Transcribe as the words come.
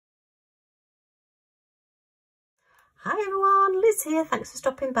Hi everyone, Liz here, thanks for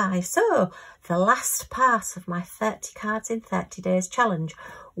stopping by. So, the last part of my 30 cards in 30 days challenge.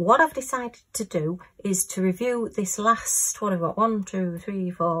 What I've decided to do is to review this last, what have I got, 1, 2, 3,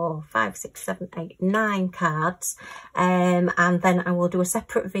 4, 5, 6, 7, 8, 9 cards. And then I will do a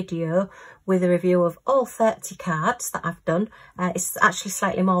separate video with a review of all 30 cards that I've done. It's actually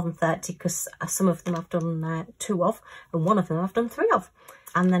slightly more than 30 because some of them I've done 2 of and one of them I've done 3 of.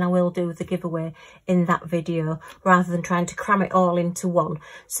 And then I will do the giveaway in that video rather than trying to cram it all into one.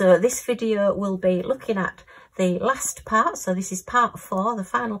 So this video will be looking at the last part. So this is part 4, the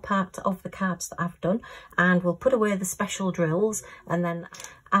final part of the cards that I've done. And we'll put away the special drills and then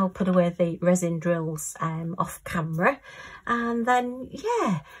I'll put away the resin drills off camera. And then,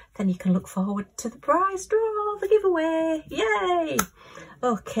 yeah, then you can look forward to the prize draw, the giveaway. Yay!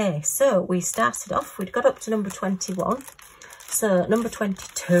 Okay, so we started off, we'd got up to number 21. So number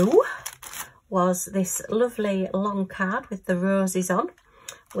 22 was this lovely long card with the roses on,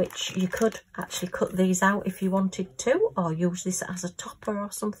 which you could actually cut these out if you wanted to, or use this as a topper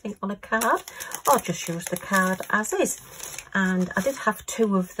or something on a card, or just use the card as is. And I did have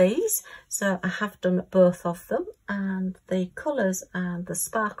 2 of these, so I have done both of them, and the colours and the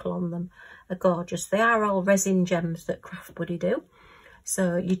sparkle on them are gorgeous. They are all resin gems that Craft Buddy do.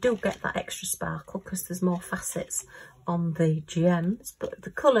 So you do get that extra sparkle because there's more facets on the gems, but the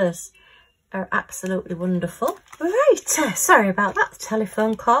colours are absolutely wonderful. Right, sorry about that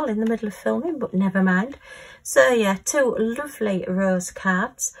telephone call in the middle of filming, but never mind. So yeah, 2 lovely rose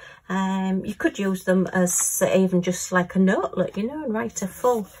cards. You could use them as even just like a notelet, you know, and write a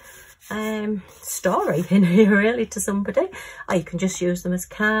full story in here really to somebody, or you can just use them as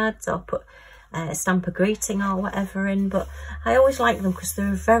cards or put stamp a greeting or whatever in. But I always like them because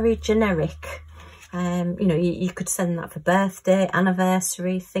they're very generic. You know, you could send that for birthday,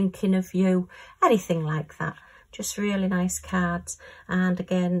 anniversary, thinking of you, anything like that. Just really nice cards. And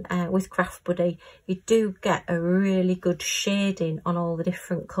again, with Craft Buddy, you do get a really good shading on all the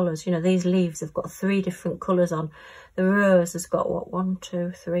different colours. You know, these leaves have got 3 different colours on. The rose has got, what, 1,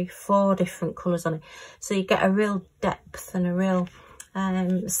 2, 3, 4 different colours on it. So you get a real depth and a real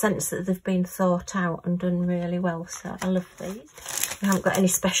sense that they've been thought out and done really well. So I love these. I haven't got any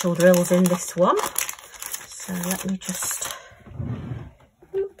special drills in this one, so let me just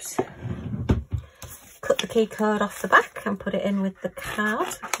cut the key code off the back and put it in with the card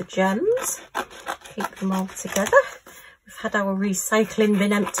with the gems. Keep them all together. We've had our recycling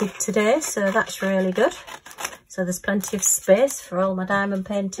bin emptied today, so that's really good. So there's plenty of space for all my diamond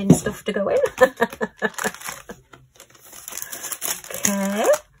painting stuff to go in. Okay,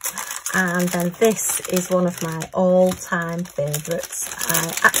 and then this is one of my all-time favourites.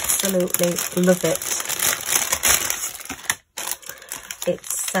 I absolutely love it.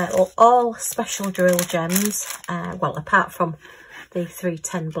 It's all special drill gems, well, apart from the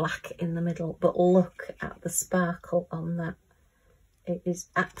 310 black in the middle, but look at the sparkle on that. It is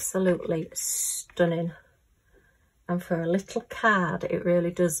absolutely stunning. And for a little card, it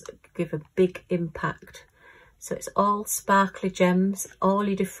really does give a big impact. So it's all sparkly gems, all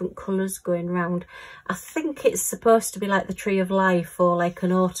your different colours going round. I think it's supposed to be like the Tree of Life or like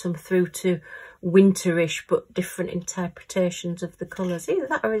an autumn through to winterish, but different interpretations of the colours. Either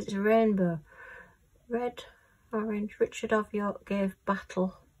that or it's a rainbow. Red, orange, Richard of York gave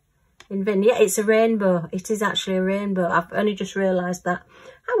battle in vain. Yeah, it's a rainbow. It is actually a rainbow. I've only just realised that.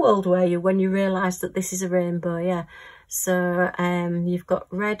 How old were you when you realised that this is a rainbow? Yeah. So you've got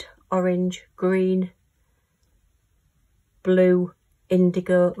red, orange, green, blue,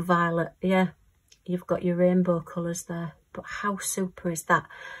 indigo, violet. Yeah, you've got your rainbow colours there. But how super is that?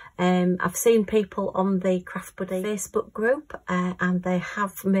 I've seen people on the Craft Buddy Facebook group and they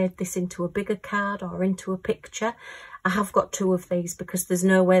have made this into a bigger card or into a picture. I have got 2 of these because there's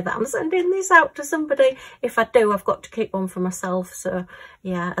no way that I'm sending this out to somebody. If I do, I've got to keep one for myself. So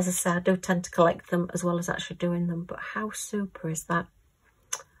yeah, as I say, I do tend to collect them as well as actually doing them. But how super is that?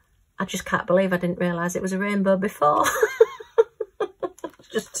 I just can't believe I didn't realise it was a rainbow before.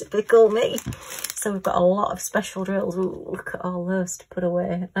 Just typical me. So we've got a lot of special drills. Ooh, look at all those to put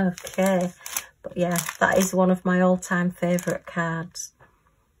away. Okay, but yeah, that is one of my all-time favourite cards.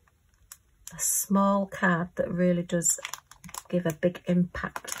 A small card that really does give a big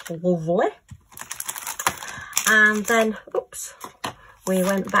impact. Lovely. And then, oops, we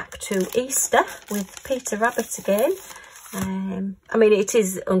went back to Easter with Peter Rabbit again. I mean, it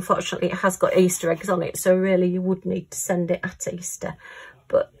is, unfortunately, it has got Easter eggs on it, so really you would need to send it at Easter.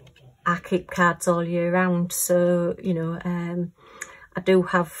 But I keep cards all year round, so, you know, I do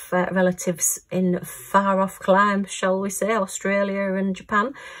have relatives in far off climes, shall we say, Australia and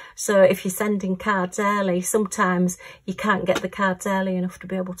Japan. So if you're sending cards early, sometimes you can't get the cards early enough to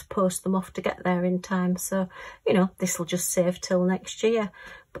be able to post them off to get there in time. So, you know, this will just save till next year.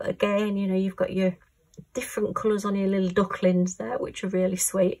 But again, you know, you've got your different colours on your little ducklings there, which are really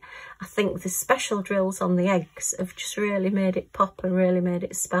sweet. I think the special drills on the eggs have just really made it pop and really made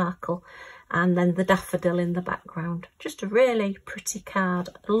it sparkle. And then the daffodil in the background. Just a really pretty card,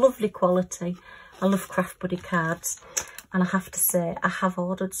 lovely quality. I love Craft Buddy cards. And I have to say, I have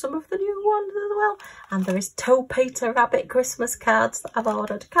ordered some of the new ones as well. And there is 2 Peter Rabbit Christmas cards that I've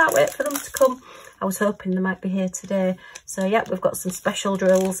ordered. Can't wait for them to come. I was hoping they might be here today. So yeah, we've got some special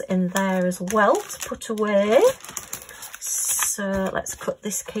drills in there as well to put away. So let's cut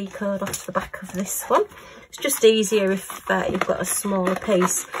this key code off the back of this one. It's just easier if you've got a smaller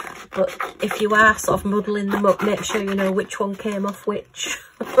piece, but if you are sort of muddling them up, make sure you know which one came off which.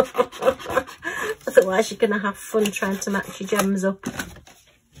 Otherwise you're going to have fun trying to match your gems up.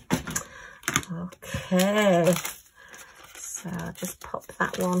 Okay, so I'll just pop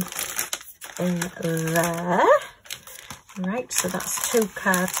that one in there. Right, so that's 2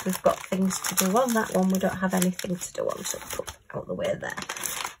 cards we've got things to do on. That one we don't have anything to do on, so put that out the way there.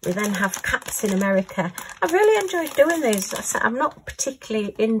 We then have Captain America. I've really enjoyed doing these. I'm not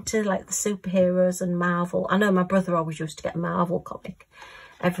particularly into like the superheroes and Marvel. I know my brother always used to get a Marvel comic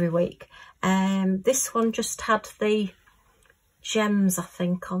every week. This one just had the gems, I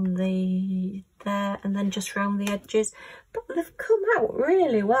think, on the there and then just round the edges. But they've come out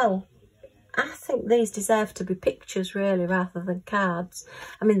really well. I think these deserve to be pictures really rather than cards.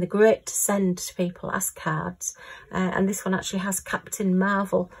 I mean, they're great to send to people as cards. And this one actually has Captain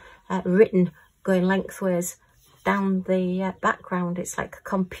Marvel written going lengthways down the background. It's like a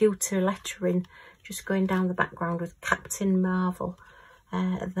computer lettering just going down the background with Captain Marvel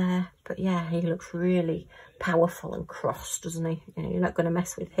there. But yeah, he looks really powerful and cross, doesn't he? You know, you're not going to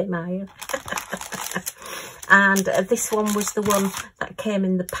mess with him, are you? And this one was the one that came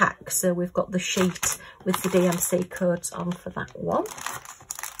in the pack. So we've got the sheet with the DMC codes on for that one.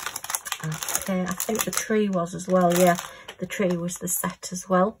 Okay, I think the tree was as well. Yeah, the tree was the set as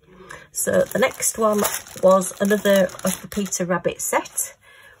well. So the next one was another of the Peter Rabbit set,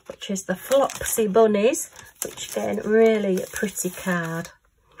 which is the Flopsy Bunnies, which again, really pretty card.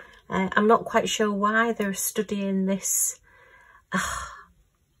 I'm not quite sure why they're studying this.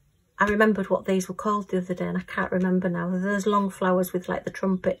 I remembered what these were called the other day and I can't remember now. There's long flowers with like the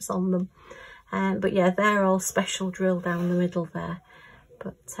trumpets on them. But yeah, they're all special drill down the middle there.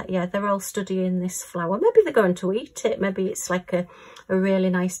 But yeah, they're all studying this flower. Maybe they're going to eat it. Maybe it's like a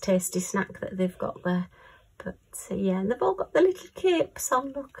really nice tasty snack that they've got there. But yeah, and they've all got the little capes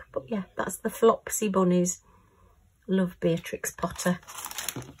on, look. But yeah, that's the Flopsy Bunnies. Love Beatrix Potter.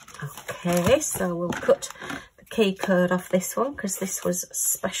 Okay, so we'll cut key code off this one because this was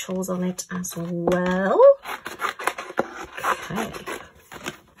specials on it as well. Okay.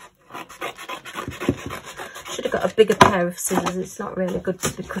 Should have got a bigger pair of scissors. It's not really good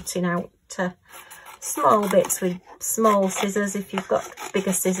to be cutting out small bits with small scissors. If you've got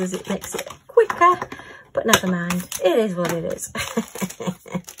bigger scissors, it makes it quicker. But never mind. It is what it is.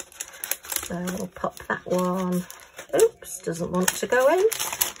 So we'll pop that one. Oops, doesn't want to go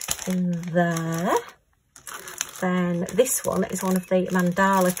in there. Then this one is one of the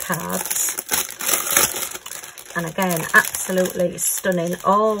mandala cards. And again, absolutely stunning.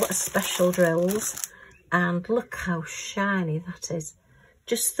 All special drills. And look how shiny that is.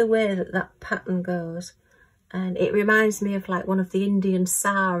 Just the way that that pattern goes. And it reminds me of like one of the Indian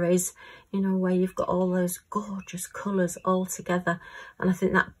saris, you know, where you've got all those gorgeous colours all together. And I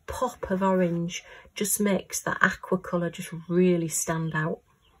think that pop of orange just makes that aqua colour just really stand out.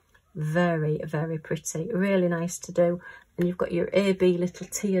 Very, very pretty. Really nice to do. And you've got your AB little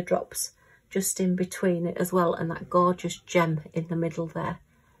teardrops just in between it as well. And that gorgeous gem in the middle there.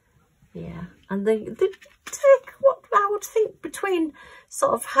 Yeah. And they take, what I would think, between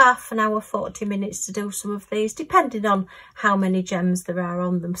sort of half an hour, 40 minutes to do some of these, depending on how many gems there are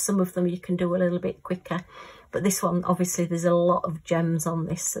on them. Some of them you can do a little bit quicker. But this one, obviously, there's a lot of gems on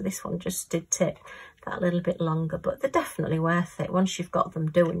this. So this one just did take that little bit longer. But they're definitely worth it. Once you've got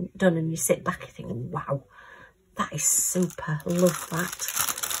them done and you sit back, you think, wow, that is super. Love that.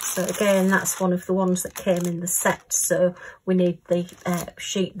 So again, that's one of the ones that came in the set. So we need the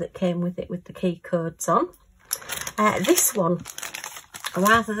sheet that came with it with the key codes on. This one,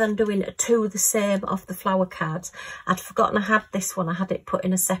 rather than doing two the same of the flower cards, I'd forgotten I had this one. I had it put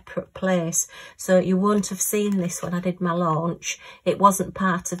in a separate place. So you won't have seen this when I did my launch. It wasn't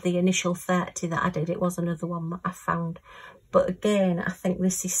part of the initial 30 that I did. It was another one that I found. But again, I think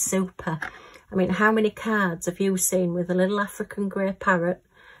this is super. I mean, how many cards have you seen with a little African grey parrot,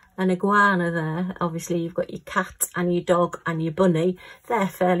 an iguana there? Obviously, you've got your cat and your dog and your bunny. They're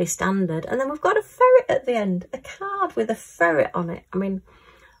fairly standard. And then we've got a ferret at the end, a card with a ferret on it. I mean,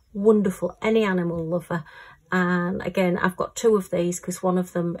 wonderful. Any animal lover. And again, I've got 2 of these because one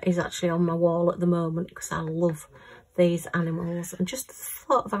of them is actually on my wall at the moment because I love these animals. And just the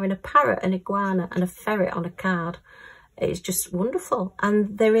thought of having a parrot, an iguana and a ferret on a card, it's just wonderful.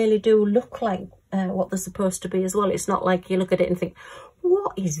 And they really do look like what they're supposed to be as well. It's not like you look at it and think,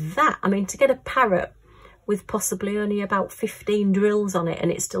 what is that? I mean, to get a parrot with possibly only about 15 drills on it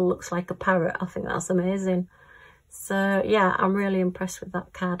and it still looks like a parrot, I think that's amazing. So yeah, I'm really impressed with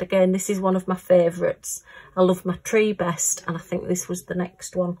that card. Again, this is one of my favourites. I love my tree best, and I think this was the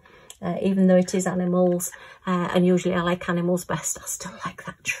next one. Even though it is animals, and usually I like animals best, I still like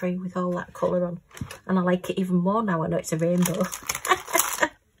that tree with all that colour on. And I like it even more now I know it's a rainbow.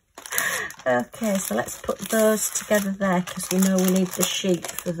 Okay, so let's put those together there because we know we need the sheet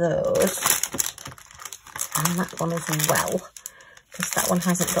for those. And that one as well, because that one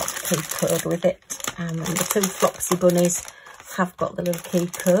hasn't got the key code with it. And the 2 Flopsy bunnies have got the little key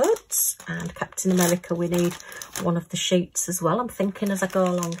codes. And Captain America, we need one of the sheets as well, I'm thinking as I go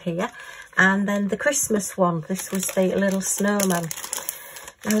along here. And then the Christmas one, this was the little snowman.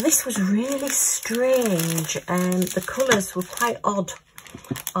 Now this was really strange, and the colours were quite odd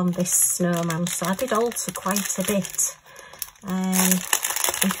on this snowman, so I did alter quite a bit.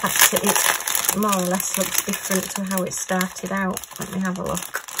 In fact, it more or less looks different to how it started out. Let me have a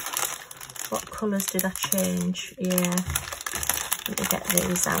look. What colours did I change? Yeah, let me get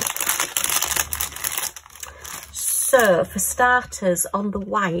these out. So for starters, on the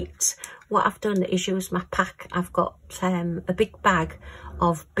white, what I've done is use my pack. I've got a big bag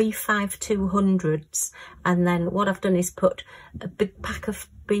of B5200s, and then what I've done is put a big pack of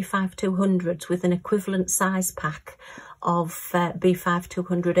B5200s with an equivalent size pack of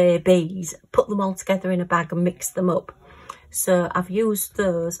B5200 ABs, put them all together in a bag and mix them up. So I've used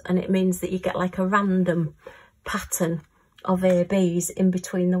those, and it means that you get like a random pattern of ABs in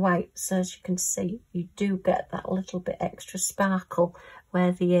between the white. So as you can see, you do get that little bit extra sparkle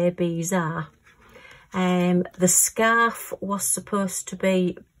where the ABs are. The scarf was supposed to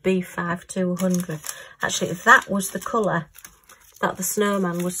be B5200. Actually, that was the colour that the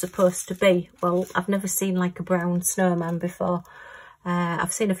snowman was supposed to be. Well, I've never seen like a brown snowman before.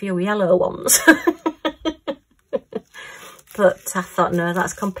 I've seen a few yellow ones. But I thought, no,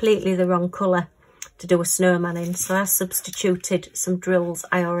 that's completely the wrong colour to do a snowman in. So I substituted some drills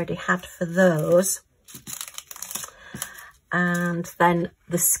I already had for those. And then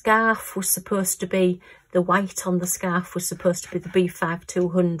the scarf was supposed to be, the white on the scarf was supposed to be the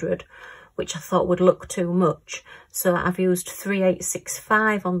B5200, which I thought would look too much. So I've used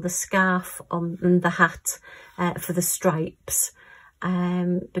 3865 on the scarf and the hat for the stripes.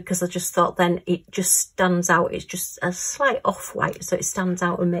 Because I just thought then it just stands out. It's just a slight off-white, so it stands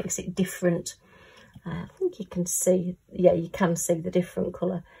out and makes it different. I think you can see, yeah, you can see the different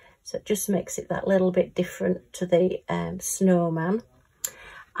colour. So it just makes it that little bit different to the snowman.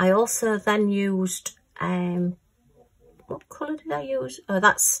 I also then used, what colour did I use? Oh,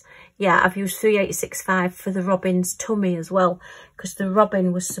 that's, yeah, I've used 3865 for the robin's tummy as well, because the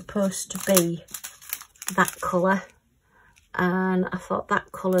robin was supposed to be that colour. And I thought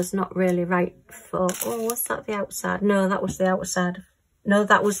that colour's not really right for, oh, was that the outside? No, that was the outside. No,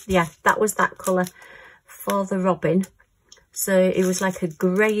 that was, yeah, that was that colour for the robin. So it was like a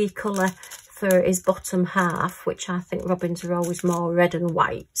grey colour for his bottom half, which I think robins are always more red and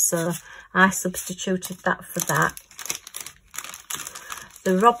white. So I substituted that for that.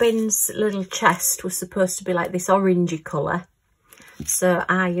 The robin's little chest was supposed to be like this orangey colour. So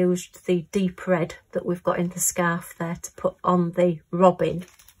I used the deep red that we've got in the scarf there to put on the robin.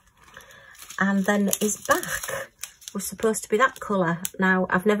 And then his back was supposed to be that colour. Now,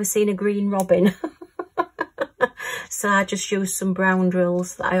 I've never seen a green robin. So I just used some brown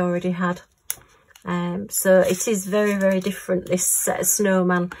drills that I already had. So it is very, very different, this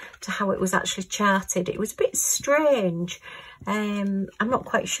snowman, to how it was actually charted. It was a bit strange. I'm not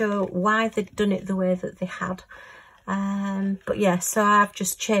quite sure why they'd done it the way that they had. But yeah, so I've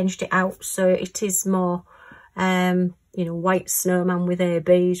just changed it out. So it is more, you know, white snowman with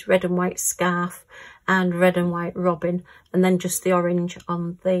ABs, red and white scarf and red and white robin. And then just the orange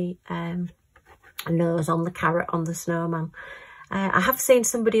on the nose, on the carrot, on the snowman. I have seen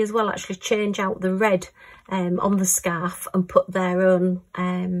somebody as well actually change out the red on the scarf and put their own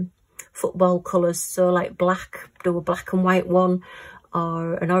football colours. So like black, do a black and white one,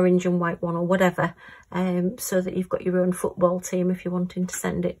 or an orange and white one or whatever, so that you've got your own football team if you're wanting to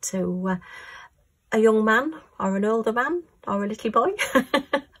send it to a young man or an older man or a little boy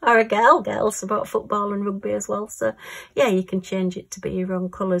or a girl. Girls about football and rugby as well, so yeah, you can change it to be your own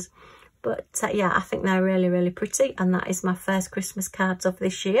colours. But yeah, I think they're really, really pretty, and that is my first Christmas cards of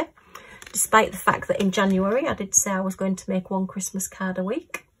this year, despite the fact that in January I did say I was going to make one Christmas card a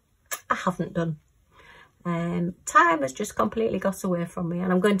week. I haven't done. Time has just completely got away from me,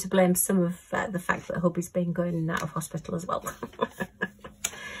 and I'm going to blame some of the fact that hubby's been going in and out of hospital as well.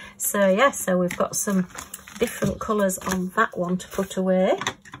 So yeah, so we've got some different colours on that one to put away.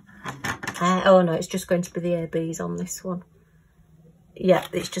 Oh no, it's just going to be the ABs on this one. Yeah,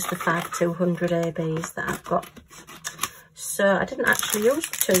 it's just the 5200 ABs that I've got. So I didn't actually use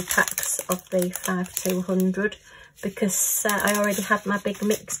 2 packs of the 5200 because I already had my big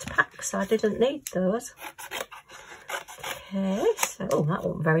mixed pack, so I didn't need those. Okay, so oh, that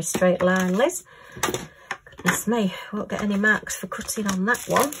wasn't very straight line, Liz. Goodness me, won't get any marks for cutting on that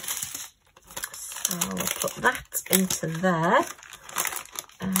one. So we'll put that into there,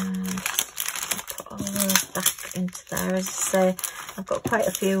 and I'll put all those back into there. As I say, I've got quite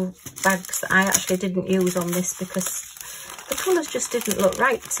a few bags that I actually didn't use on this because the colours just didn't look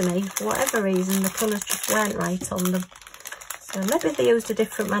right to me. For whatever reason, the colours just weren't right on them. So maybe they used a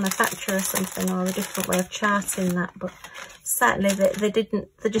different manufacturer or something, or a different way of charting that, but certainly they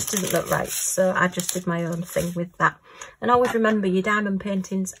just didn't look right. So I just did my own thing with that. And always remember, your diamond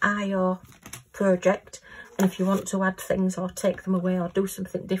paintings are your project, and if you want to add things or take them away or do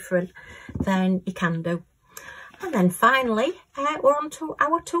something different, then you can do. And then finally, we're on to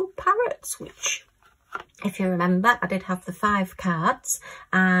our 2 parrots, which, if you remember, I did have the 5 cards,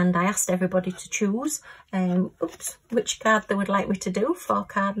 and I asked everybody to choose which card they would like me to do for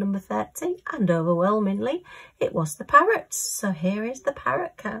card number 30, and overwhelmingly it was the parrots. So here is the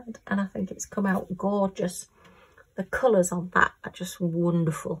parrot card, and I think it's come out gorgeous. The colours on that are just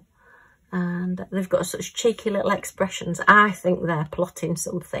wonderful, and they've got such cheeky little expressions. I think they're plotting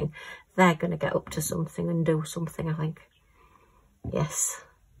something. They're going to get up to something and do something, I think. Yes.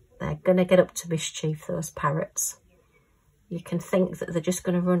 They're going to get up to mischief, those parrots. You can think that they're just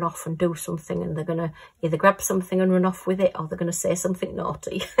going to run off and do something, and they're going to either grab something and run off with it, or they're going to say something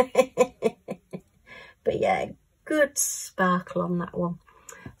naughty. But yeah, good sparkle on that one.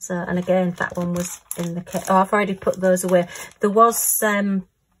 So, and again, that one was in the kit. Oh, I've already put those away. There was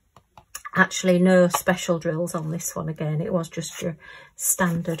actually no special drills on this one again. It was just your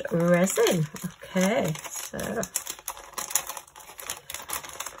standard resin. Okay, so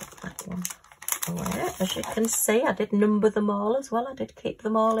that one away. As you can see, I did number them all as well. I did keep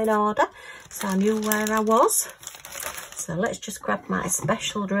them all in order, so I knew where I was. So let's just grab my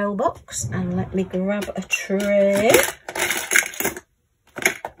special drill box, and let me grab a tray.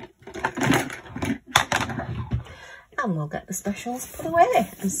 And we'll get the specials put away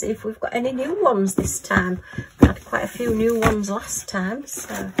and see if we've got any new ones this time. We had quite a few new ones last time,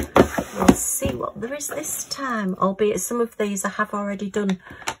 so we'll see what there is this time. Albeit some of these I have already done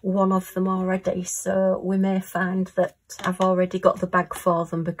one of them already, so we may find that I've already got the bag for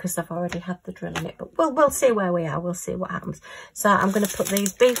them because I've already had the drill in it. But we'll see where we are. We'll see what happens. So I'm going to put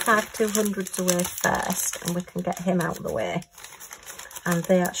these B5200s away first, and we can get him out of the way. And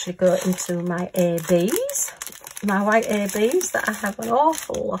they actually go into my ABs. My white ABs that I have an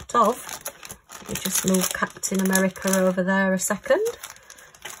awful lot of. Let me just move Captain America over there a second.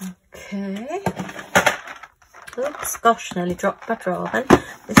 Okay. Oops, gosh, nearly dropped my drawer then.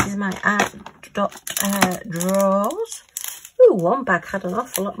 This is my art drawers. Ooh, one bag had an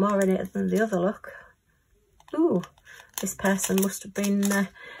awful lot more in it than the other, look. Ooh, this person must have been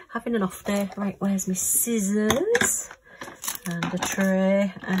having an off day. Right, where's my scissors? And a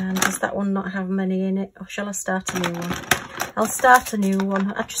tray, and does that one not have many in it, or shall I start a new one? I'll start a new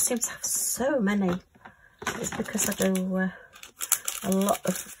one. I just seem to have so many. It's because I do a lot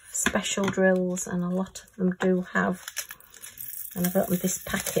of special drills, and a lot of them do have, and I've opened this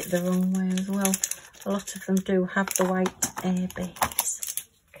packet the wrong way as well, a lot of them do have the white ABs.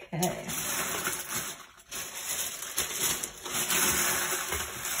 Okay.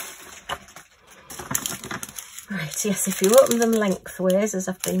 Right, yes, if you open them lengthways, as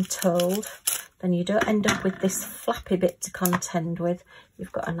I've been told, then you don't end up with this flappy bit to contend with.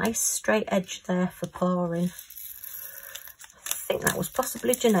 You've got a nice straight edge there for pouring. I think that was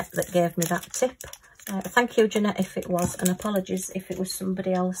possibly Jeanette that gave me that tip. Thank you, Jeanette, if it was, and apologies if it was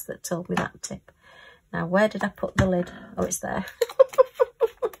somebody else that told me that tip. Now, where did I put the lid? Oh, it's there.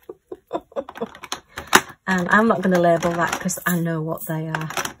 And I'm not going to label that because I know what they are.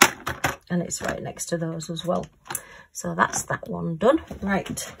 And it's right next to those as well. So that's that one done.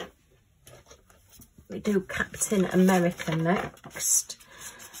 Right, we do Captain America next.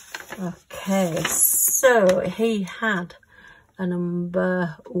 Okay, so he had a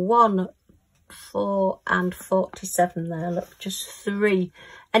number 1, 4 and 47 there. Look, just 3.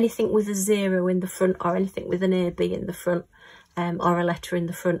 Anything with a 0 in the front or anything with an AB in the front or a letter in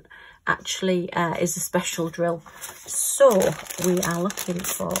the front actually is a special drill. So we are looking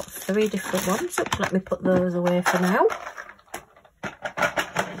for 3 different ones. So let me put those away for now.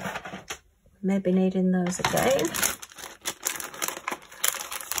 Maybe needing those again.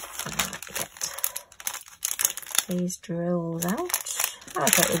 Get these drills out. I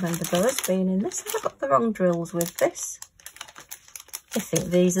don't remember those being in this. Have I got the wrong drills with this? I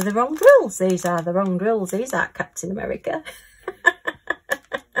think these are the wrong drills. These are the wrong drills. These aren't Captain America.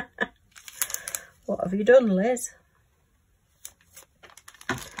 What have you done, Liz?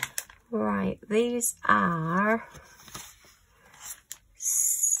 Right, these are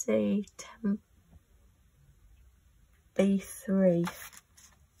C10 B3.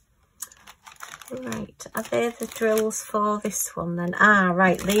 Right, are they the drills for this one then? Ah,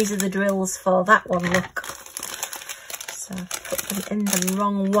 right, these are the drills for that one, look. So I've put them in the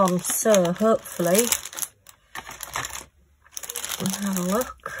wrong one, so hopefully we'll have a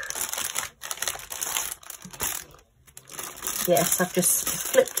look. Yes, I've just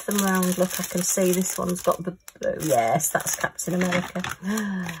flipped them around. Look, I can see this one's got the blue. Yes, that's Captain America.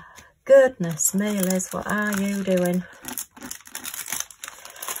 Goodness me, Liz, what are you doing?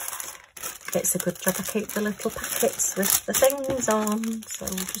 It's a good job I keep the little packets with the things on. So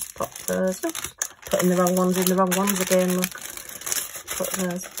we'll just pop those. Oh, putting the wrong ones in the wrong ones again, look. Put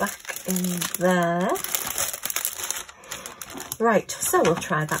those back in there. Right, so we'll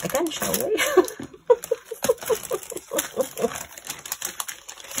try that again, shall we?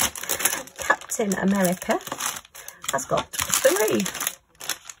 Captain America has got 3.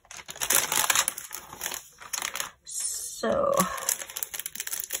 So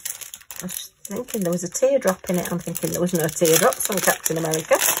I was thinking there was a teardrop in it. I'm thinking there was no teardrops on Captain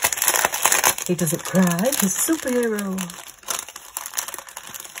America. He doesn't cry, he's a superhero.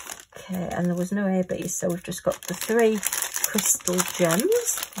 Okay, and there was no AB, so we've just got the 3 crystal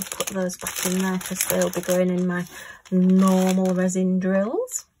gems. I'll put those back in there because they'll be going in my normal resin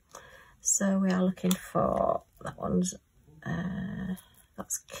drills. So we are looking for, that one's,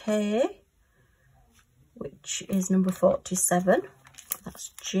 that's K, which is number 47.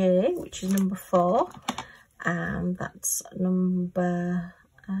 That's J, which is number 4. And that's number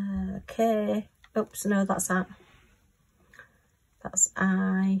K. Oops, no, that's that. That's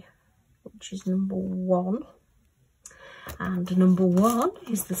I, which is number 1. And number 1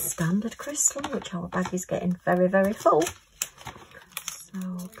 is the standard crystal, which our bag is getting very, very full. So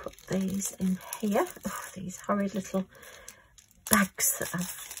I'll put these in here. Oh, these horrid little bags that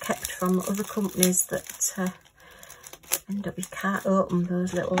I've kept from other companies that end up you can't open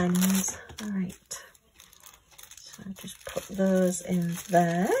those little ends. Alright, so just put those in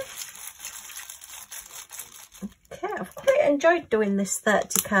there. Okay, I've quite enjoyed doing this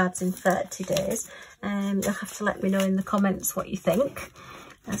 30 cards in 30 days. You'll have to let me know in the comments what you think.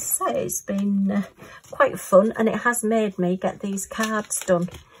 As I say, it's been quite fun, and it has made me get these cards done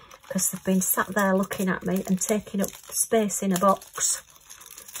because they've been sat there looking at me and taking up space in a box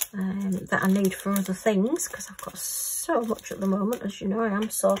that I need for other things, because I've got so much at the moment, as you know. I am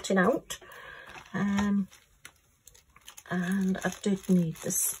sorting out, and I did need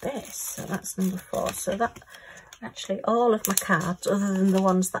the space. So that's number 4. So that actually all of my cards, other than the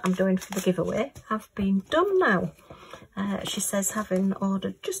ones that I'm doing for the giveaway, have been done now. She says having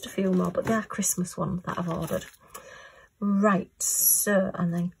ordered just a few more, but they are Christmas ones that I've ordered. Right, so,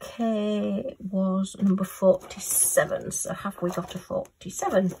 and then K was number 47. So have we got a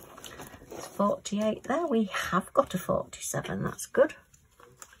 47? It's 48 there. We have got a 47. That's good.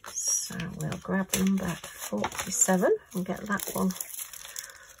 So we'll grab number 47 and get that one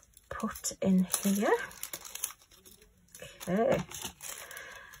put in here. Okay.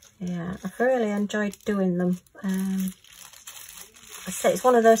 Yeah, I've really enjoyed doing them. I say it's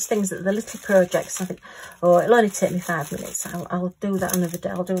one of those things that the little projects, I think, oh, it'll only take me 5 minutes. I'll do that another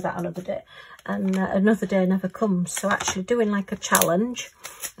day. I'll do that another day. And another day never comes. So actually doing like a challenge,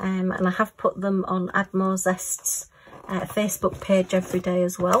 and I have put them on Add More Zest's Facebook page every day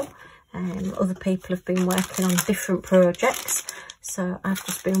as well. Other people have been working on different projects. So I've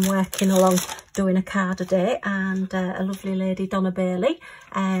just been working along doing a card a day, and a lovely lady, Donna Bailey,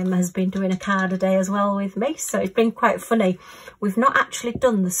 has been doing a card a day as well with me. So it's been quite funny. We've not actually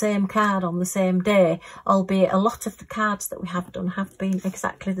done the same card on the same day, albeit a lot of the cards that we have done have been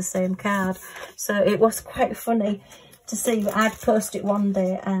exactly the same card. So it was quite funny to see that I'd post it one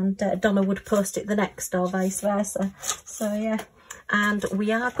day and Donna would post it the next, or vice versa. So yeah. And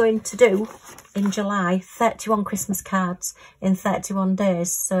we are going to do, in July, 31 Christmas cards in 31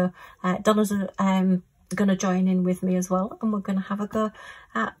 days. So Donna's going to join in with me as well. And we're going to have a go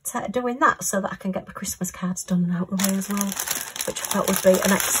at doing that, so that I can get the Christmas cards done and out of the way as well, which I thought would be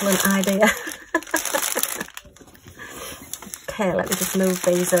an excellent idea. Okay, let me just move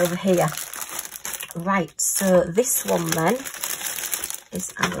these over here. Right, so this one then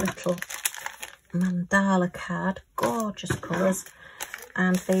is a little mandala card. Gorgeous colours.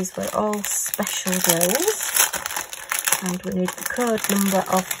 And these were all special deals, and we need the code number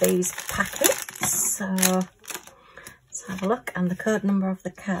of these packets. So let's have a look. And the code number of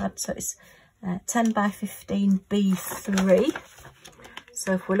the card, so it's 10 by 15 B3.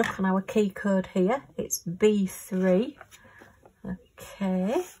 So if we look on our key code here, it's B3.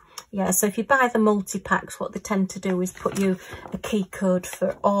 Okay, yeah, so if you buy the multi-packs, what they tend to do is put you a key code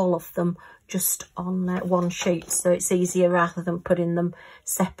for all of them just on one sheet, so it's easier rather than putting them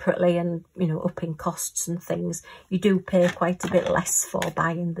separately and, you know, upping costs and things. You do pay quite a bit less for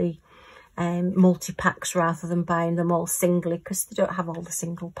buying the multi-packs rather than buying them all singly, because they don't have all the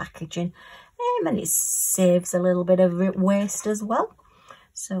single packaging, and it saves a little bit of waste as well.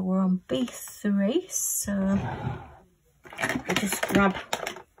 So we're on B3, so we'll just grab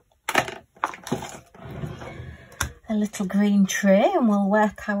a little green tray and we'll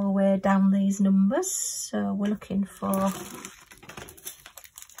work our way down these numbers. So we're looking for,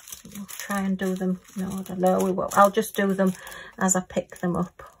 we'll try and do them in order. No, we won't. I'll just do them as I pick them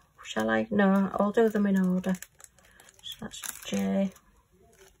up. Shall I? No, I'll do them in order. So that's J,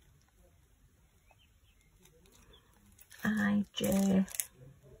 I, J,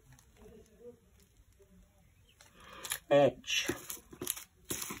 H.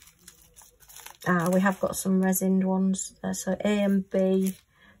 We have got some resined ones there, so A and B.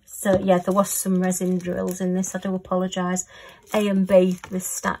 So yeah, there was some resin drills in this. I do apologise. A and B,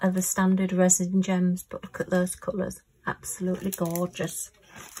 are the standard resin gems, but look at those colours, absolutely gorgeous.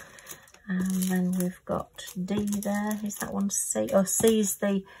 And then we've got D there. Is that one C? Oh, C's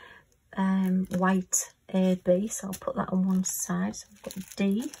the white AB, so I'll put that on one side. So we've got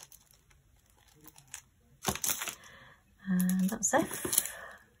D, and that's F,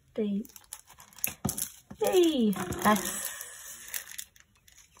 D, E, F,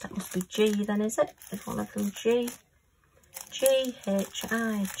 that must be G then, is it? Is one of them G? G, H,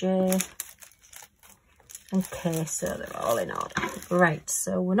 I, J, and K, so they're all in order. Right,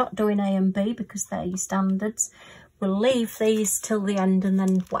 so we're not doing A and B because they're your standards. We'll leave these till the end, and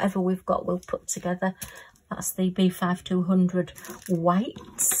then whatever we've got we'll put together. That's the B5200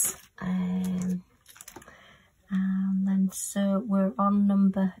 whites. And then so we're on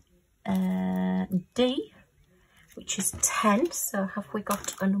number D, which is 10. So have we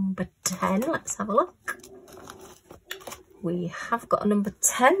got a number 10? Let's have a look. We have got a number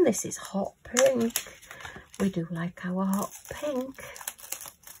 10. This is hot pink. We do like our hot pink.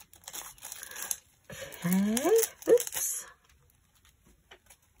 Okay, oops.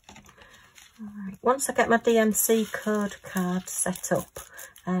 All right. Once I get my DMC code card set up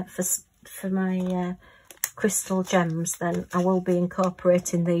for my crystal gems, then I will be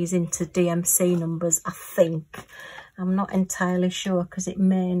incorporating these into DMC numbers, I think. I'm not entirely sure because it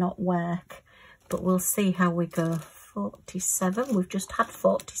may not work, but we'll see how we go. 47, we've just had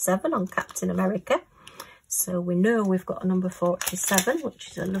 47 on Captain America, so we know we've got a number 47, which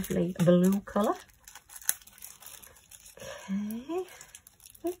is a lovely blue colour. Okay,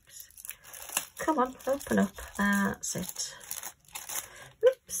 oops, come on, open up, that's it.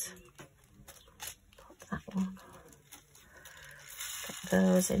 Oops, pop that one, get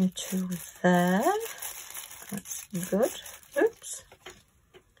those into there, that's good. Oops.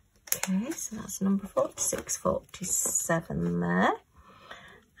 Okay, so that's number 46, 47 there.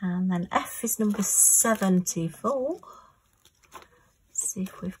 And then F is number 74. Let's see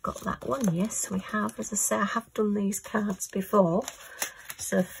if we've got that one. Yes, we have. As I say, I have done these cards before.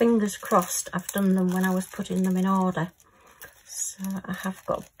 So fingers crossed, I've done them when I was putting them in order. So I have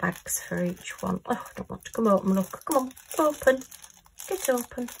got bags for each one. Oh, I don't want to come open. Look, come on, open. Get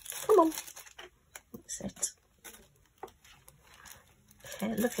open. Come on. That's it.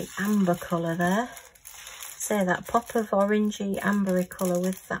 Okay, lovely amber colour there. Say that pop of orangey ambery colour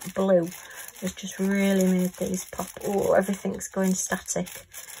with that blue has just really made these pop. Oh, everything's going static.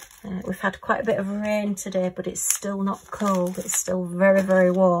 We've had quite a bit of rain today, but it's still not cold. It's still very, very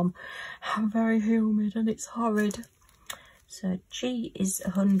warm and very humid, and it's horrid. So G is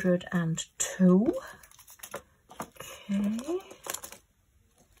 102. Okay.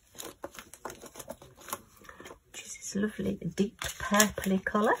 Which is this lovely deep purpley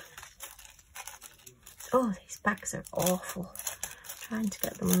colour. Oh, these bags are awful. Trying to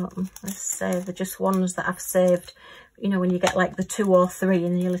get them open. As I say, they're just ones that I've saved. You know, when you get like the 2 or 3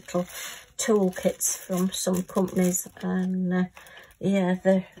 in your little toolkits from some companies, and yeah,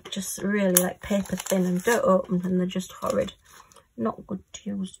 they're just really like paper thin and don't open, and they're just horrid. Not good to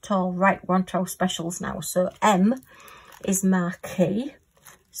use at all. Right, we're on to our specials now. So M is marquee.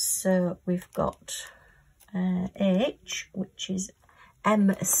 So we've got H, which is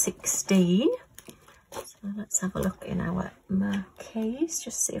M16. So let's have a look in our marquees,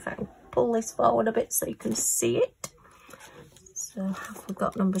 just see if I can pull this forward a bit so you can see it. So have we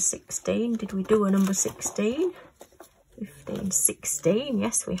got number 16? Did we do a number 16? 15, 16,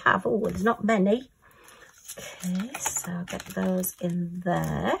 yes we have. Oh, there's not many. Okay, so I'll get those in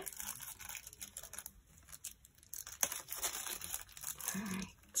there.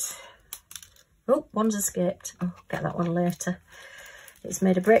 Right. Oh, one's escaped. I'll get that one later. It's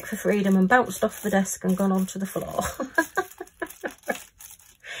made a break for freedom and bounced off the desk and gone onto the floor.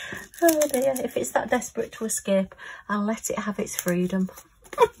 Oh dear, if it's that desperate to escape, I'll let it have its freedom.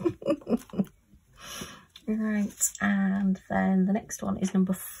 Right, and then the next one is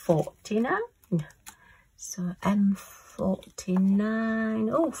number 49. So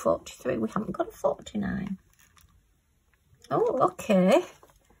M49. Oh, 43. We haven't got a 49. Oh, okay.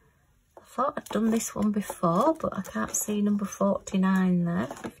 I thought I'd done this one before, but I can't see number 49 there.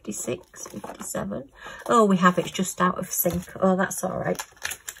 56, 57. Oh, we have. It's just out of sync. Oh, that's all right.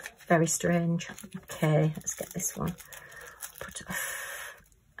 Very strange. Okay, let's get this one.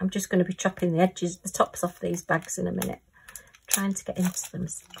 I'm just going to be chopping the edges, the tops off these bags in a minute. Trying to get into them.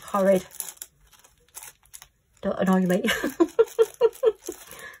 It's horrid. Don't annoy me.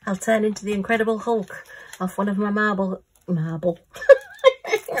 I'll turn into the Incredible Hulk off one of my marble.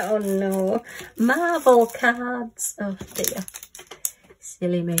 Oh no, Marvel cards. Oh dear,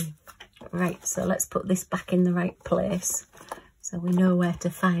 silly me. Right, so let's put this back in the right place so we know where to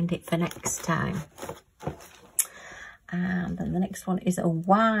find it for next time. And then the next one is a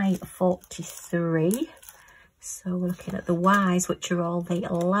Y43. So we're looking at the Ys, which are all the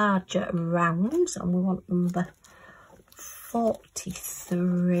larger rounds, and we want number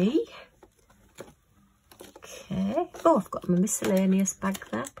 43. Okay. Oh, I've got my miscellaneous bag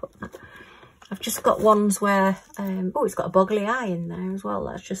there. Put that. I've just got ones where, oh, it's got a boggly eye in there as well.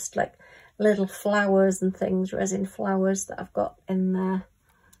 That's just like little flowers and things, resin flowers that I've got in there.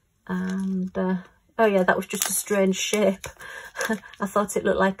 And, oh yeah, that was just a strange shape. I thought it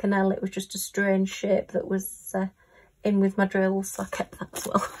looked like an L. It was just a strange shape that was in with my drills, so I kept that as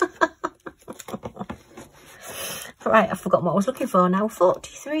well. Right, I've forgotten what I was looking for now.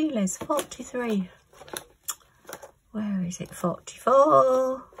 43, Liz, 43. Where is it?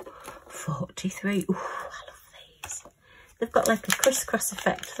 44, 43. Ooh, I love these. They've got like a crisscross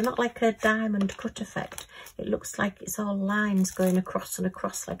effect. They're not like a diamond cut effect. It looks like it's all lines going across and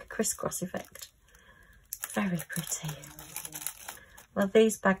across like a crisscross effect. Very pretty. Well,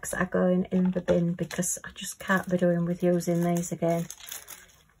 these bags are going in the bin because I just can't be doing with using these again.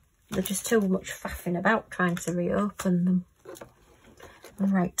 They're just too much faffing about trying to reopen them.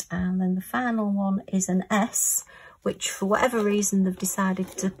 Right, and then the final one is an S, which for whatever reason they've decided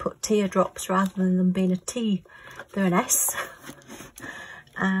to put teardrops rather than them being a T. They're an S.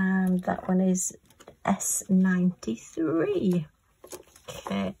 And that one is S93.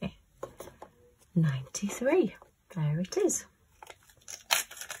 Okay. 93. There it is.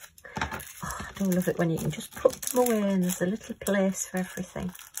 Oh, I do love it when you can just put them away and there's a little place for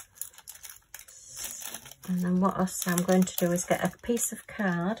everything. And then what else I'm going to do is get a piece of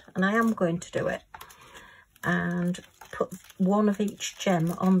card, and I am going to do it, and put one of each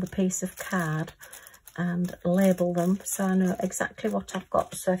gem on the piece of card and label them so I know exactly what I've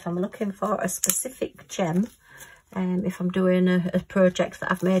got. So if I'm looking for a specific gem, if I'm doing a project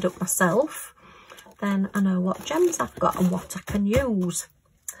that I've made up myself, then I know what gems I've got and what I can use.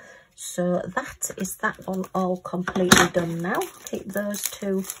 So that is that one all completely done now. Keep those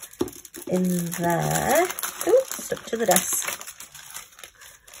two in there. Ooh, stuck to the desk.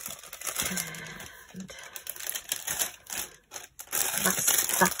 And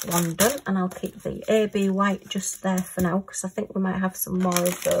that's that one done, and I'll keep the AB white just there for now because I think we might have some more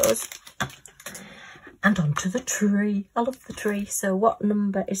of those. And onto the tree. I love the tree. So what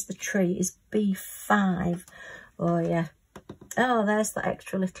number is the tree? Is B5. Oh yeah. Oh, there's that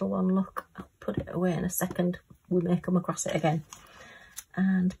extra little one. Look, I'll put it away in a second. We may come across it again.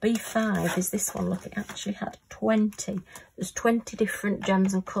 And B5 is this one. Look, it actually had 20. There's 20 different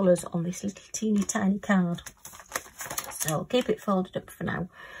gems and colours on this little teeny tiny card. So I'll keep it folded up for now.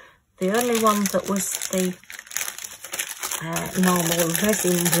 The only one that was the normal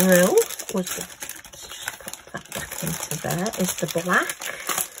resin drill was the, let's just put that back into there, is the black.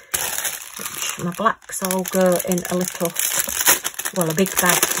 Which my blacks all go in a little, well, a big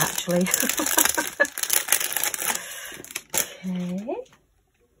bag actually. Okay.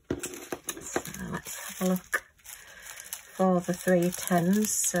 So let's have a look for the 310s.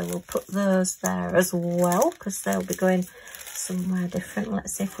 So we'll put those there as well because they'll be going somewhere different.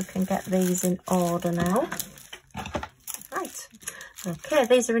 Let's see if we can get these in order now. Right. Okay,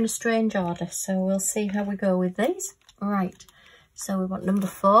 these are in a strange order, so we'll see how we go with these. Right. So we want number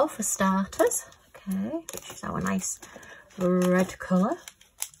 4 for starters. Okay, which is our nice red colour.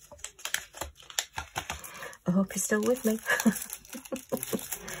 I hope you're still with me.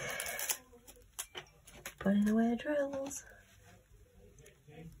 Putting away drills.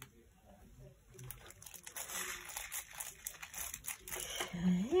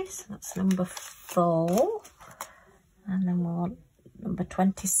 Okay, so that's number 4. And then we want number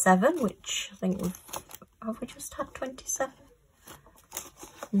 27, which I think have we just had 27?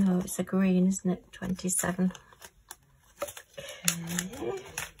 No, it's a green, isn't it? 27. Okay.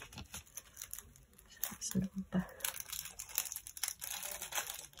 So that's number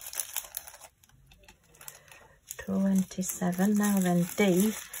 27. Now then,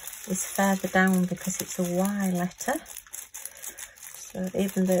 D is further down because it's a Y letter. So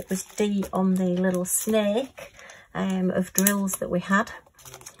even though it was D on the little snake of drills that we had,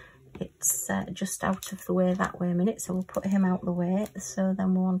 it's just out of the way that way a minute, so we'll put him out the way. So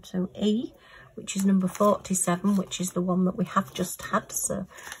then we're on to E, which is number 47, which is the one that we have just had. So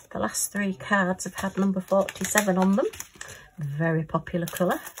the last 3 cards have had number 47 on them. Very popular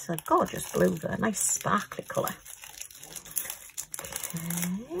colour. So gorgeous blue there, nice sparkly colour.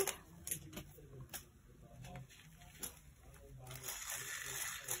 Okay.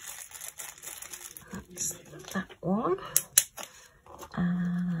 That's that one.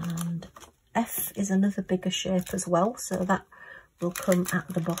 And F is another bigger shape as well, so that will come at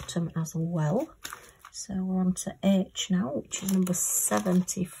the bottom as well. So we're on to H now, which is number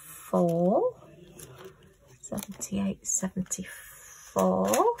 74, 78, 74.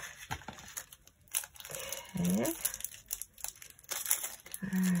 Okay.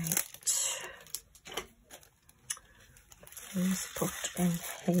 Right. Please put in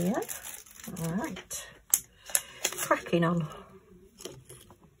here. Alright. Cracking on.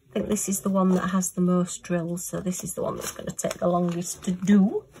 I think this is the one that has the most drills, so this is the one that's going to take the longest to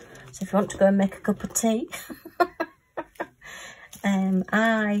do. So if you want to go and make a cup of tea.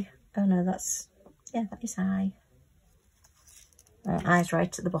 Oh no, that's, yeah, that is I. I's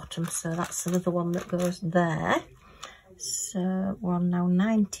right at the bottom, so that's another one that goes there. So we're on now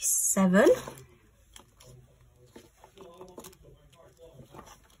 97.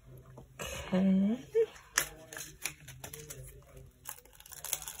 Okay.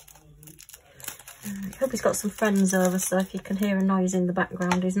 I hope he's got some friends over, so if you can hear a noise in the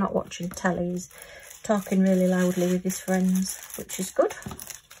background, he's not watching telly, he's talking really loudly with his friends, which is good.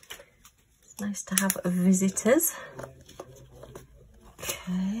 It's nice to have visitors.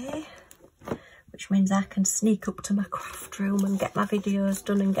 Okay. Which means I can sneak up to my craft room and get my videos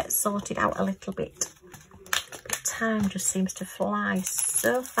done and get sorted out a little bit. But time just seems to fly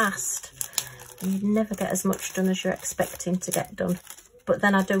so fast. And you never get as much done as you're expecting to get done. But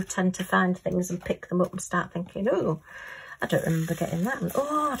then I do tend to find things and pick them up and start thinking, oh, I don't remember getting that. And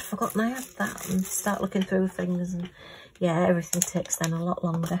oh, I'd forgotten I had that. And start looking through things. And yeah, everything takes then a lot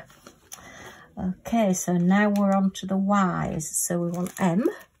longer. Okay, so now we're on to the Y's. So we want M.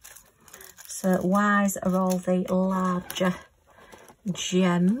 So Y's are all the larger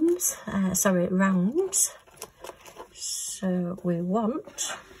gems. Rounds. So we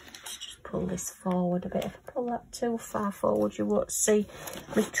want... pull this forward a bit. If I pull that too far forward, you won't see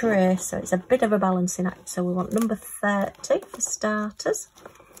the tray, so it's a bit of a balancing act. So we want number 30 for starters.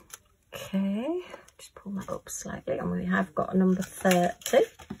 Okay, just pull that up slightly, and we have got a number 30.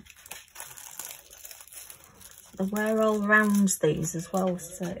 So we're all rounds these as well,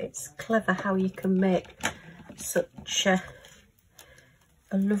 so it's clever how you can make such a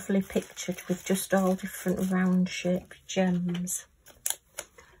lovely picture with just all different round shaped gems.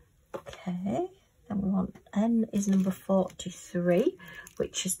 Okay, Then we want N is number 43,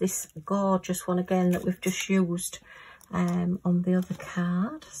 which is this gorgeous one again that we've just used on the other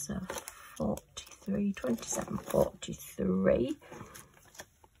card. So 43, 27, 43.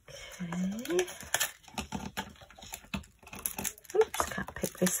 Okay. Oops, can't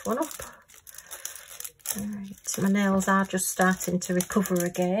pick this one up. Alright, my nails are just starting to recover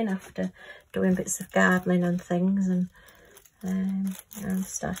again after doing bits of gardening and things, and I'm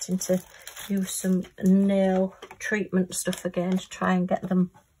starting to use some nail treatment stuff again to try and get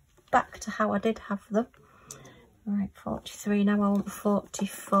them back to how I did have them. Right, 43, now I want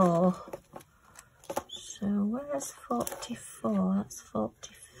 44. So where's 44? That's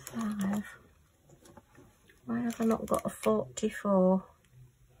 45. Why have I not got a 44?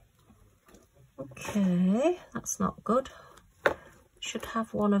 Okay, that's not good. Should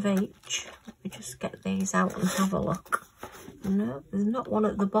have one of each. Let me just get these out and have a look. No, there's not one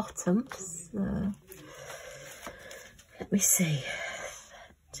at the bottom. So let me see.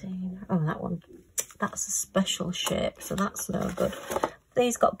 13. Oh, that one. That's a special shape, so that's no good.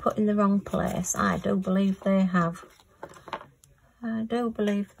 These got put in the wrong place. I do believe they have. I do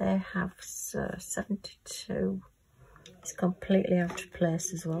believe they have. So 72. It's completely out of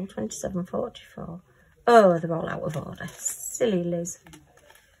place as well. 27, 44. Oh, they're all out of order. Silly Liz.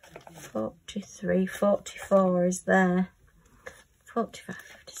 43, 44 is there. 45,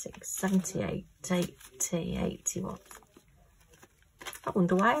 56, 78, 80, 81. I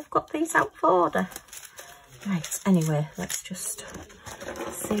wonder why I've got these out of order. Right, anyway, let's just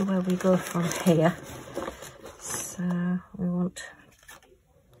see where we go from here. So we want...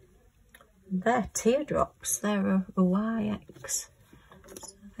 They're teardrops, they're a YX.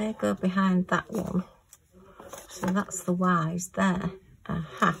 So they go behind that one. So that's the Y's there.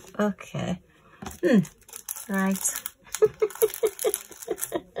 Aha, okay. Right.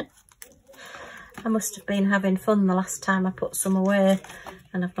 I must have been having fun the last time I put some away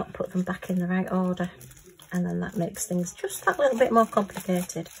and I've not put them back in the right order. And then that makes things just that little bit more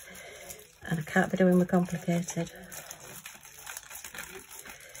complicated. And I can't be doing with complicated.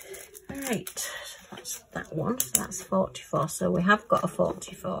 Right, so that's that one, so that's 44, so we have got a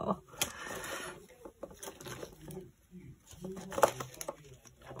 44.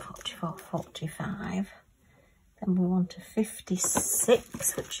 44, 45. Then we want a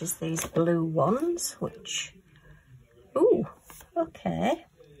 56, which is these blue ones, which, ooh, okay.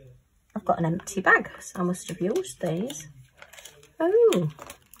 I've got an empty bag, so I must have used these. Oh,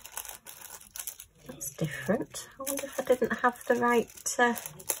 that's different. I wonder if I didn't have the right...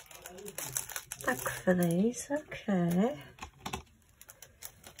 bag for these. Okay,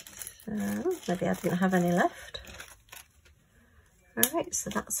 so maybe I didn't have any left. Alright, so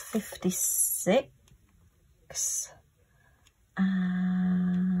that's 56,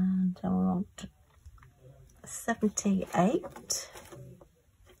 and I want 78,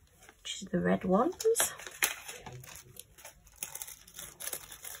 which is the red ones.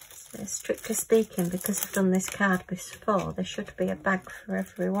 So strictly speaking, because I've done this card before, there should be a bag for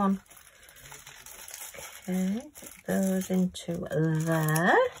everyone. Okay, put those into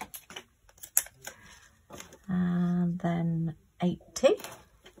there, and then 80.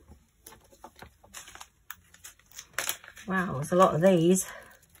 Wow, there's a lot of these.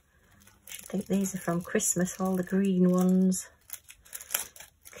 I think these are from Christmas, all the green ones.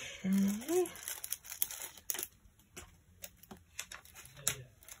 Okay.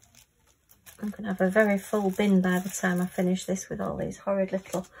 I'm going to have a very full bin by the time I finish this with all these horrid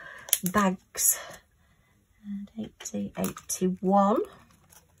little bags. And 80, 81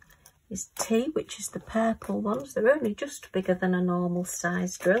 is T, which is the purple ones. They're only just bigger than a normal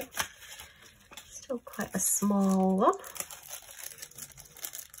size drill. Still quite a small one.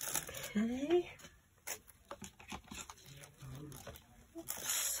 Okay.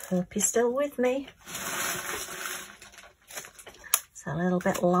 Hope you're still with me. It's a little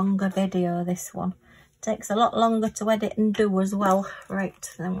bit longer video, this one. Takes a lot longer to edit and do as well. Right,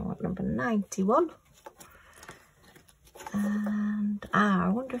 then we want number 91. And I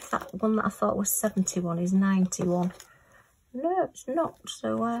wonder if that one that I thought was 71 is 91. No, it's not.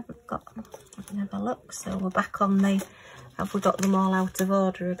 So I haven't got. Let me have a look. So we're back on the. Have we got them all out of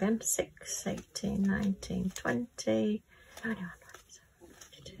order again? 6, 18, 19, 20, 21,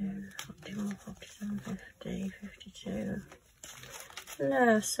 22, 41, 47, 50, 52.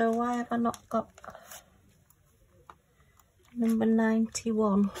 No, so why have I not got number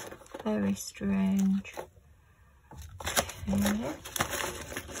 91? Very strange. Okay.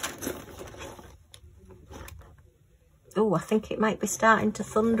 Oh, I think it might be starting to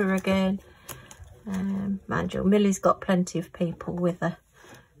thunder again. Mind you, Millie's got plenty of people with her,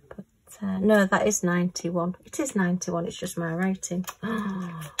 but No, that is 91. It is 91, it's just my writing.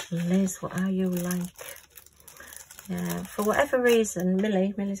 Oh, Liz, what are you like? Yeah, for whatever reason,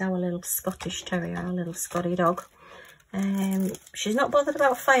 Millie's our little Scottish terrier, our little Scotty dog. She's not bothered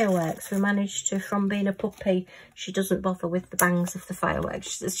about fireworks. We managed to, from being a puppy, she doesn't bother with the bangs of the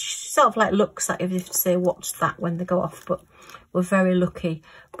fireworks. She sort of like looks at you to say, what's that, when they go off, but we're very lucky.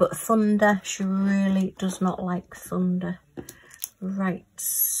 But thunder, she really does not like thunder. Right,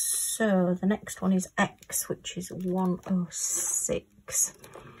 so the next one is X, which is 106.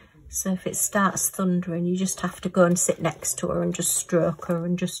 So if it starts thundering, you just have to go and sit next to her and just stroke her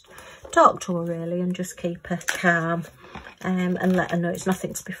and just talk to her really, and just keep her calm, and let her know it's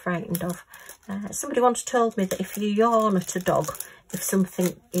nothing to be frightened of. Somebody once told me that if you yawn at a dog, if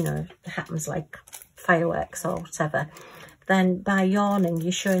something, you know, happens like fireworks or whatever, then by yawning,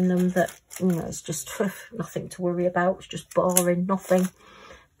 you're showing them that, you know, it's just nothing to worry about, it's just boring, nothing.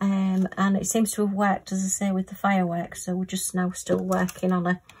 And it seems to have worked, as I say, with the fireworks, so we're just now still working on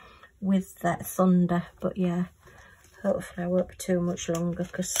her with that thunder. But yeah, hopefully I won't be too much longer,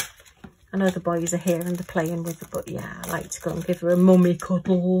 because I know the boys are here and they're playing with her, but yeah, I like to go and give her a mummy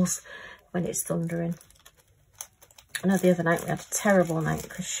cuddles when it's thundering. I know the other night we had a terrible night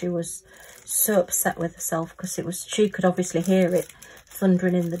because she was so upset with herself, because she could obviously hear it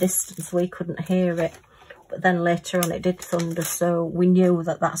thundering in the distance, we couldn't hear it, but then later on it did thunder, so we knew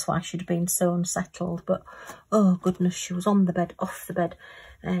that that's why she'd been so unsettled. But oh goodness, she was on the bed, off the bed,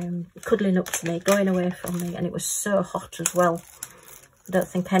 cuddling up to me, going away from me, and it was so hot as well. I don't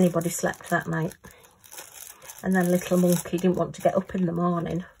think anybody slept that night. And then little monkey didn't want to get up in the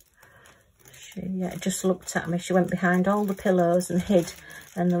morning. She just looked at me. She went behind all the pillows and hid,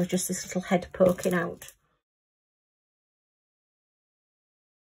 and there was just this little head poking out.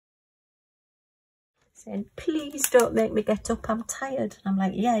 Saying, please don't make me get up, I'm tired. And I'm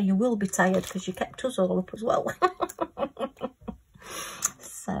like, yeah, you will be tired because you kept us all up as well.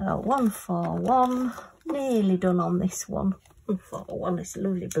 So 141, nearly done on this one. 141, this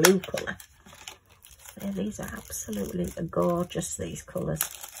lovely blue colour. So these are absolutely gorgeous, these colours.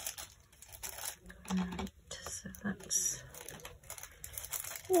 Right, so that's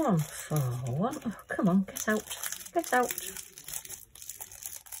 141. Oh, come on, get out, get out.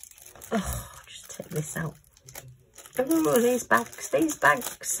 Oh, just take this out. Oh, these bags,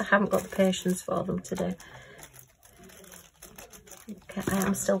 I haven't got the patience for them today. Okay, I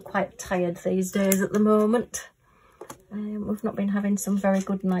am still quite tired these days at the moment. We've not been having some very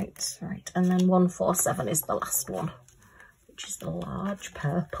good nights. Right, and then 147 is the last one, which is the large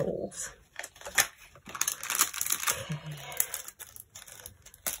purples. Okay.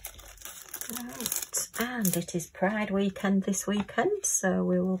 Right, and it is Pride weekend this weekend, so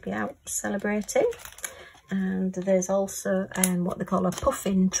we will be out celebrating. And there's also what they call a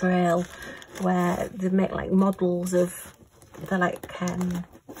puffin trail, where they make like models of, they're like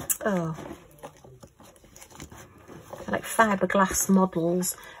like fiberglass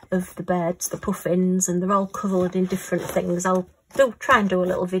models of the beds, the puffins, and they're all coloured in different things. I'll try and do a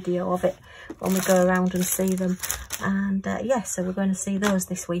little video of it when we go around and see them. And yeah, so we're going to see those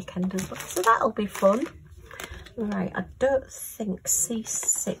this weekend as well, so that'll be fun. Right, I don't think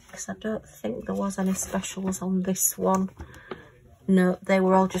C6, I don't think there was any specials on this one. No, they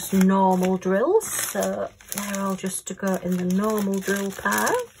were all just normal drills, so they're all just to go in the normal drill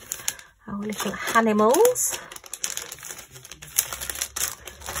pile. Our little animals.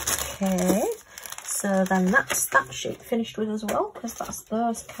 Okay, so then that's that sheet finished with as well, because that's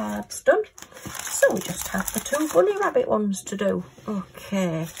those cards done. So we just have the two bunny rabbit ones to do.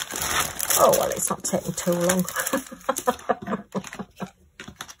 Okay. Oh, well, it's not taking too long.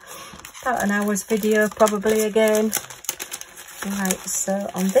 About an hour's video probably again. Right, so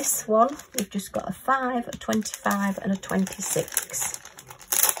on this one, we've just got a 5, a 25 and a 26.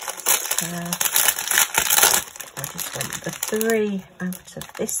 I just want the 3 out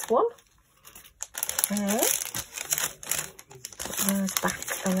of this one. Okay. Put those back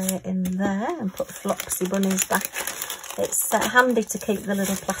away in there and put the Flopsy bunnies back. It's handy to keep the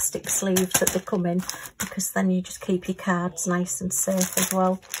little plastic sleeves that they come in, because then you just keep your cards nice and safe as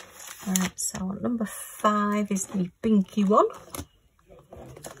well. So number 5 is the pinky one.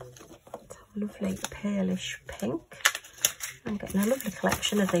 It's a lovely palish pink. I'm getting a lovely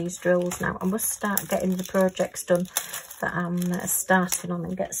collection of these drills now. I must start getting the projects done that I'm starting on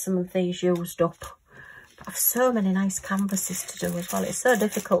and get some of these used up. But I've so many nice canvases to do as well. It's so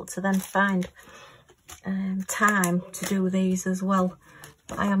difficult to then find time to do these as well.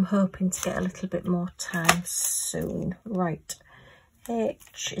 But I am hoping to get a little bit more time soon. Right.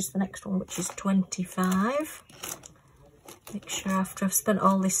 H is the next one, which is 25. Make sure after I've spent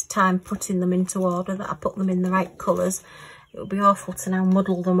all this time putting them into order that I put them in the right colours. It would be awful to now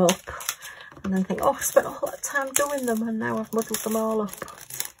muddle them up and then think, oh, I spent all that time doing them and now I've muddled them all up.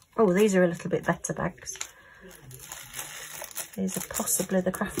 Oh, these are a little bit better bags. These are possibly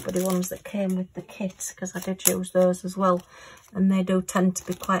the Craft Buddy ones that came with the kit, because I did use those as well. And they do tend to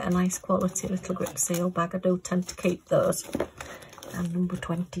be quite a nice quality little grip seal bag. I do tend to keep those. And number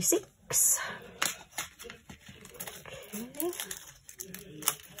 26. Okay.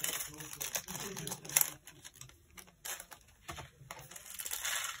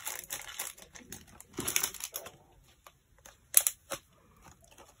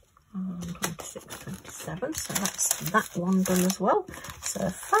 And 26, 27, so that's that one done as well. So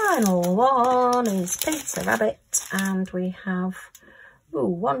final one is Peter Rabbit, and we have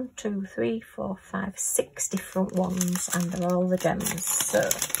 1, 2, 3, 4, 5, 6 different ones, and they're all the gems. So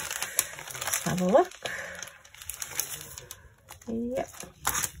let's have a look. Yep.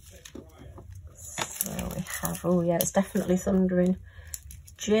 So we have, oh yeah, it's definitely thundering.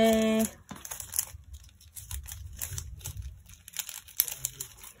 J.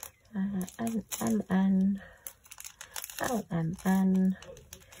 N, LMN,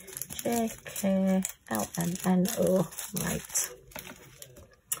 JK, LMNO. Right.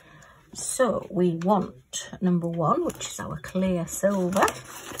 So we want number 1, which is our clear silver,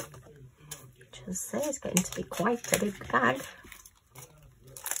 which as I say is getting to be quite a big bag.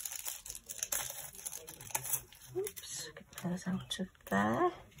 Oops, get those out of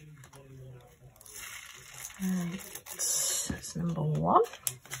there. Right, that's number 1.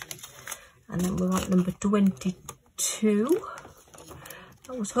 And then we want number 22.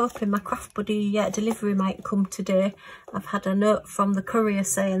 I was hoping my Craft Buddy delivery might come today. I've had a note from the courier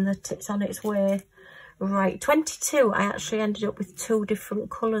saying that it's on its way. Right, 22, I actually ended up with 2 different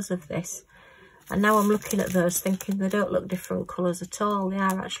colours of this. And now I'm looking at those thinking they don't look different colours at all. They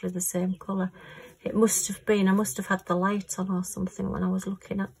are actually the same colour. It must have been, I must have had the light on or something when I was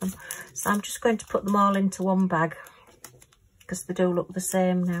looking at them. So I'm just going to put them all into one bag, because they do look the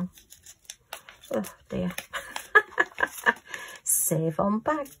same now. Oh dear. Save on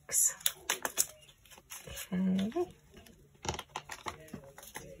bags. Okay.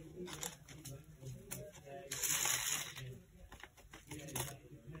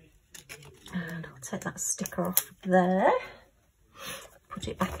 And I'll take that sticker off there. Put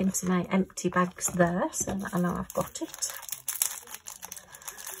it back into my empty bags there so that I know I've got it.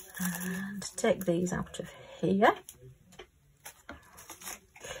 And take these out of here.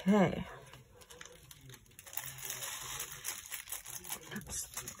 Okay.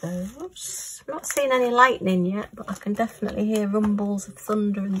 Those. I'm not seeing any lightning yet, but I can definitely hear rumbles of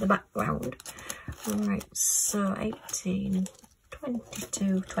thunder in the background. Alright, so 18,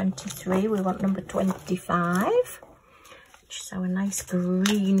 22, 23, we want number 25, which is our nice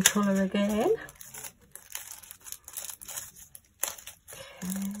green colour again.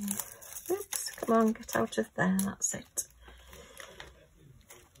 Okay, oops, come on, get out of there, that's it.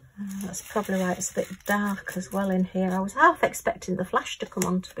 That's probably why it's a bit dark as well in here. I was half expecting the flash to come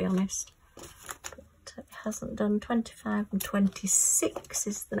on, to be honest, but it hasn't done. 25 and 26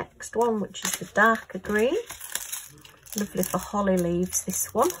 is the next one, which is the darker green. Lovely for holly leaves,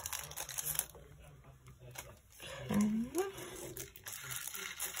 this one. Okay.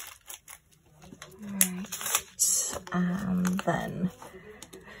 Right, and then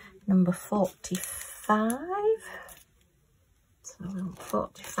number 45.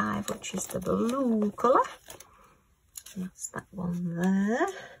 45, which is the blue colour. And that's that one there.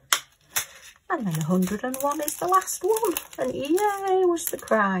 And then 101 is the last one. And yay was the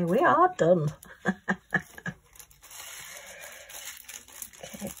cry. We are done. Okay,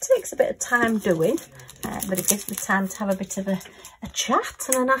 it takes a bit of time doing, but it gives me time to have a bit of a chat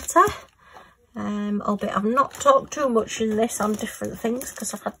and a natter. Albeit I've not talked too much in this on different things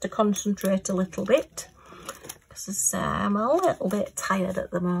because I've had to concentrate a little bit. Because I'm a little bit tired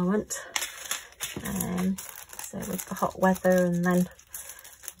at the moment. So with the hot weather, and then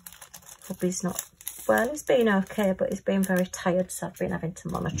hubby's not, well, he's been okay, but he's been very tired, so I've been having to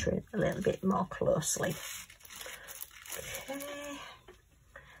monitor it a little bit more closely. Okay,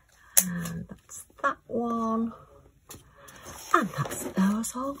 and that's that one. And that's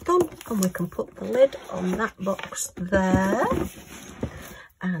those all done. And we can put the lid on that box there.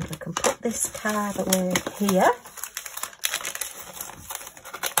 And we can put this card away here.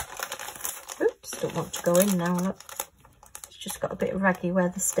 Oops, don't want to go in now, look. It's just got a bit raggy where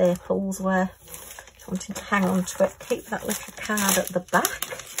the staples were. Just wanting to hang on to it. Keep that little card at the back,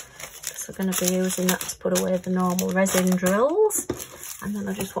 because we're going to be using that to put away the normal resin drills. And then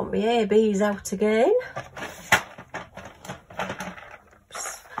I just want my ABs out again.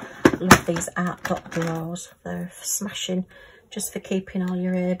 love these art dot drawers. They're smashing, just for keeping all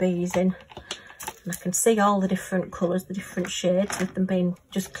your ABs in. And I can see all the different colours, the different shades, with them being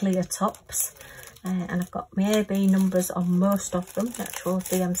just clear tops. And I've got my AB numbers on most of them, the actual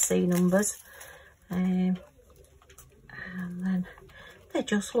DMC numbers. And then they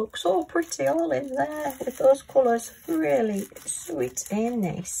just look so pretty all in there with those colours. Really sweet and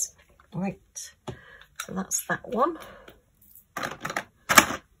nice. Right, so that's that one.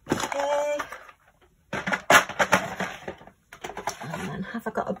 Okay. And then have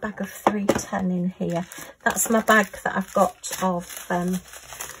I got a bag of 310 in here? That's my bag that I've got of the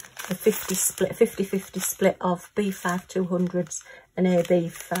 50-50 split of B5200s and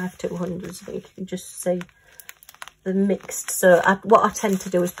AB5200s. I think you can just see the mixed. So what I tend to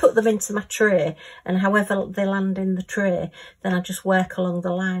do is put them into my tray, and however they land in the tray, then I just work along the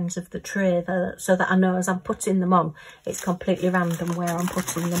lines of the tray there, so that I know as I'm putting them on, it's completely random where I'm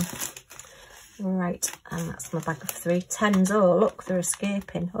putting them. Right, and that's my bag of 310s. Oh look, they're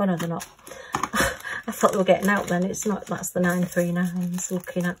escaping. Oh no, they're not. I thought they were getting out then. It's not. That's the 939s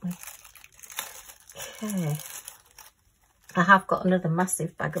looking at me. Okay, I have got another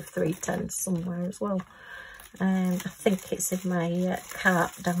massive bag of 310s somewhere as well. I think it's in my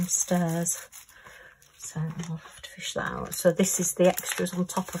cart downstairs, so I'll have to fish that out. So this is the extras on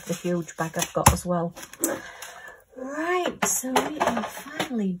top of the huge bag I've got as well. Right, so we are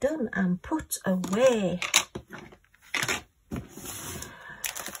finally done and put away.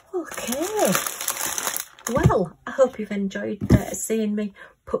 Okay, well, I hope you've enjoyed seeing me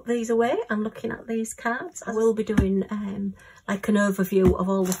put these away and looking at these cards. I will be doing like an overview of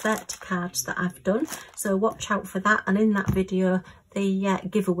all the 30 cards that I've done, so watch out for that. And in that video, the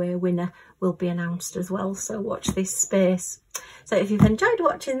giveaway winner will be announced as well, so watch this space. So if you've enjoyed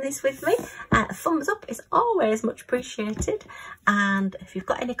watching this with me, a thumbs up is always much appreciated, and if you've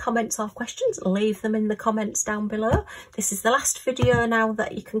got any comments or questions, leave them in the comments down below. This is the last video now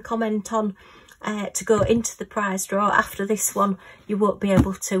that you can comment on to go into the prize draw. After this one you won't be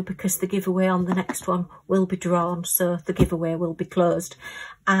able to, because the giveaway on the next one will be drawn, so the giveaway will be closed.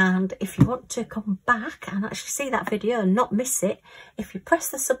 And if you want to come back and actually see that video and not miss it, if you press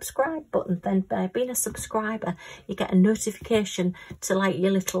the subscribe button, then by being a subscriber you get a notification to like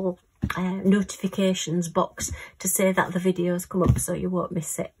your little notifications box to say that the videos come up, so you won't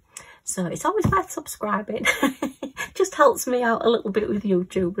miss it. So it's always worth subscribing. Just helps me out a little bit with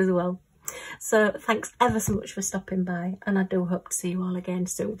YouTube as well. So thanks ever so much for stopping by, and I do hope to see you all again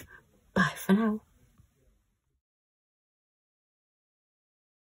soon. Bye for now.